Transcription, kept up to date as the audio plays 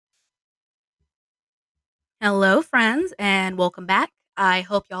Hello, friends, and welcome back. I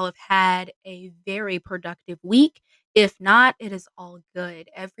hope y'all have had a very productive week. If not, it is all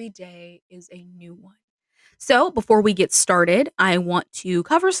good. Every day is a new one. So, before we get started, I want to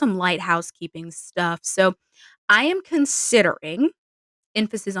cover some light housekeeping stuff. I am considering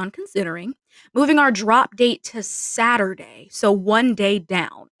emphasis on considering, moving our drop date to Saturday. So one day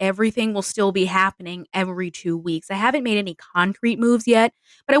down. Everything will still be happening every 2 weeks. I haven't made any concrete moves yet,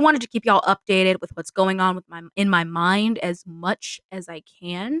 but I wanted to keep y'all updated with what's going on with my in my mind as much as I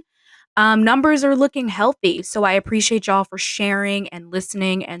can. Numbers are looking healthy, so I appreciate y'all for sharing and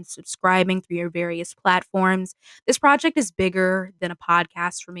listening and subscribing through your various platforms. This project is bigger than a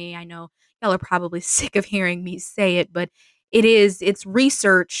podcast for me. I know y'all are probably sick of hearing me say it, but it's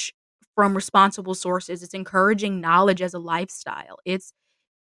research from responsible sources. It's encouraging knowledge as a lifestyle. It's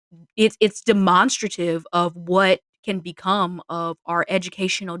demonstrative of what can become of our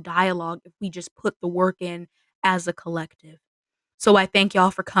educational dialogue if we just put the work in as a collective. So I thank y'all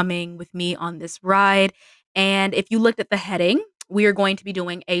for coming with me on this ride. And if you looked at the heading, we are going to be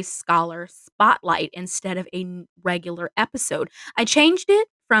doing a scholar spotlight instead of a regular episode. I changed it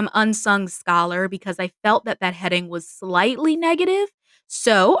from unsung scholar because I felt that that heading was slightly negative.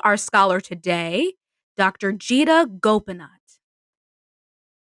 So our scholar today, Dr. Gita Gopinath.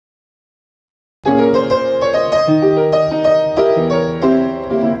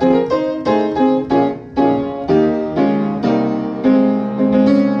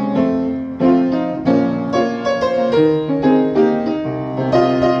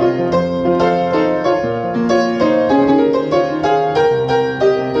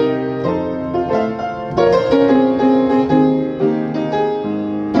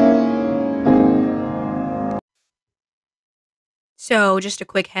 So, just a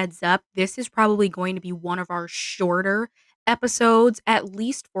quick heads up, this is probably going to be one of our shorter episodes, at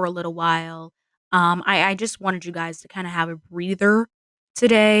least for a little while. I just wanted you guys to kind of have a breather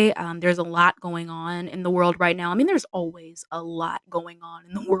today. There's a lot going on in the world right now. I mean, there's always a lot going on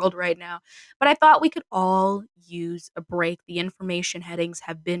in the world right now, but I thought we could all use a break. The information headings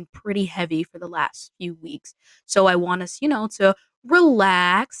have been pretty heavy for the last few weeks. So, I want us, to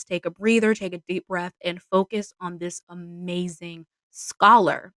relax, take a breather, take a deep breath, and focus on this amazing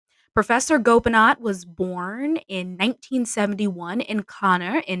scholar. Professor Gopinath was born in 1971 in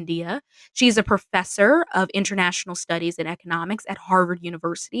Kanur, India. She's a professor of international studies and economics at Harvard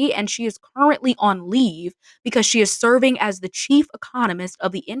University, and she is currently on leave because she is serving as the chief economist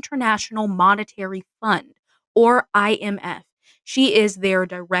of the International Monetary Fund, or IMF. She is their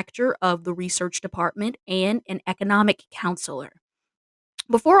director of the research department and an economic counselor.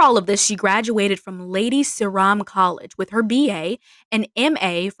 Before all of this, she graduated from Lady Siram College with her BA and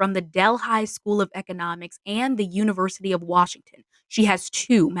MA from the Delhi School of Economics and the University of Washington. She has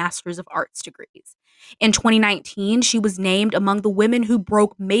two Masters of Arts degrees. In 2019, she was named among the women who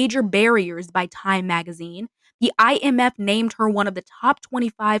broke major barriers by Time magazine. The IMF named her one of the top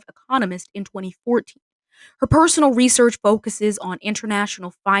 25 economists in 2014. Her personal research focuses on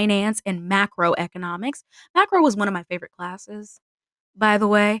international finance and macroeconomics. Macro was one of my favorite classes, by the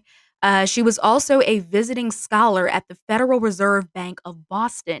way. She was also a visiting scholar at the Federal Reserve Bank of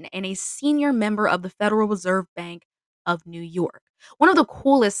Boston and a senior member of the Federal Reserve Bank of New York. One of the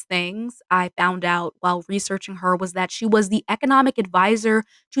coolest things I found out while researching her was that she was the economic advisor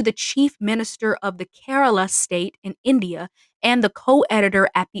to the chief minister of the Kerala state in India and the co editor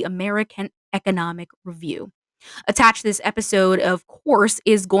at the American Economic Review. Attached to this episode, of course,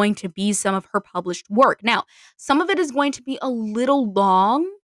 is going to be some of her published work. Now, some of it is going to be a little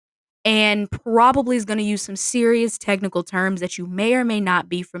long and probably is going to use some serious technical terms that you may or may not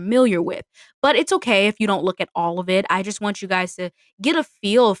be familiar with. But it's okay if you don't look at all of it. I just want you guys to get a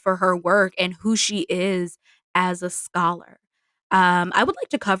feel for her work and who she is as a scholar. I would like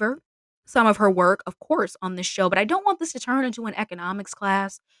to cover some of her work, of course, on this show, but I don't want this to turn into an economics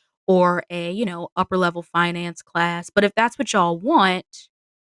class or a, upper level finance class. But if that's what y'all want,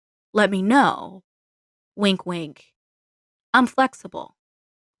 let me know. Wink, wink. I'm flexible.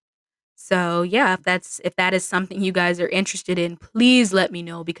 So yeah, if that is something you guys are interested in, please let me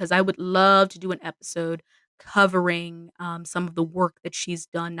know because I would love to do an episode covering some of the work that she's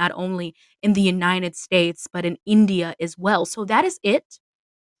done, not only in the United States but in India as well. So that is it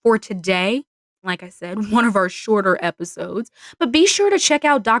for today. Like I said, one of our shorter episodes. But be sure to check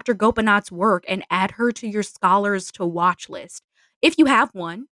out Dr. Gopinath's work and add her to your scholars to watch list. If you have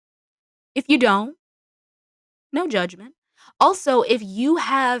one, if you don't, no judgment. Also, if you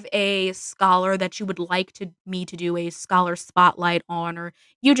have a scholar that you would like to me to do a scholar spotlight on, or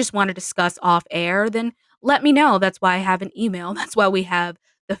you just want to discuss off air, then let me know. That's why I have an email. That's why we have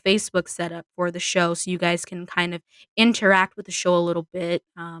the Facebook setup for the show so you guys can kind of interact with the show a little bit.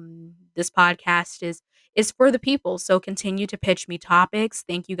 This podcast is for the people, so continue to pitch me topics.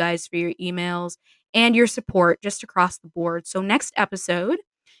 Thank you guys for your emails and your support just across the board. So next episode,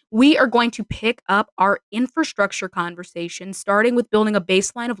 we are going to pick up our infrastructure conversation, starting with building a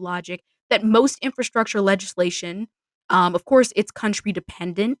baseline of logic that most infrastructure legislation, of course, it's country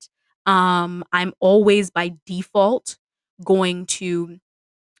dependent. I'm always by default going to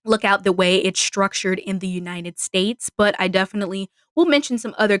look out the way it's structured in the United States, but I definitely will mention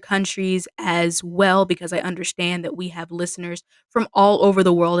some other countries as well because I understand that we have listeners from all over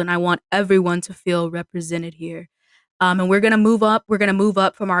the world and I want everyone to feel represented here. And we're going to move up. We're going to move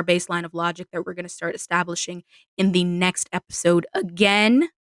up from our baseline of logic that we're going to start establishing in the next episode again.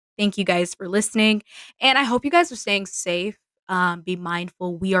 Thank you guys for listening. And I hope you guys are staying safe. Be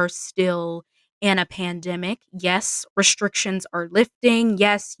mindful. We are still in a pandemic. Yes, restrictions are lifting.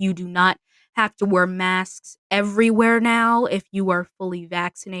 Yes, you do not have to wear masks everywhere now if you are fully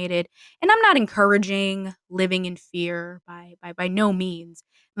vaccinated. And I'm not encouraging living in fear by no means.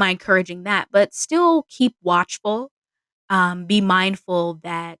 Am I encouraging that? But still keep watchful. Be mindful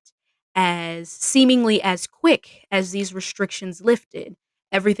that as seemingly as quick as these restrictions lifted,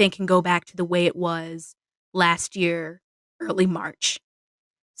 everything can go back to the way it was last year, early March.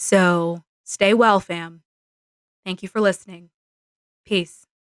 So stay well, fam. Thank you for listening. Peace.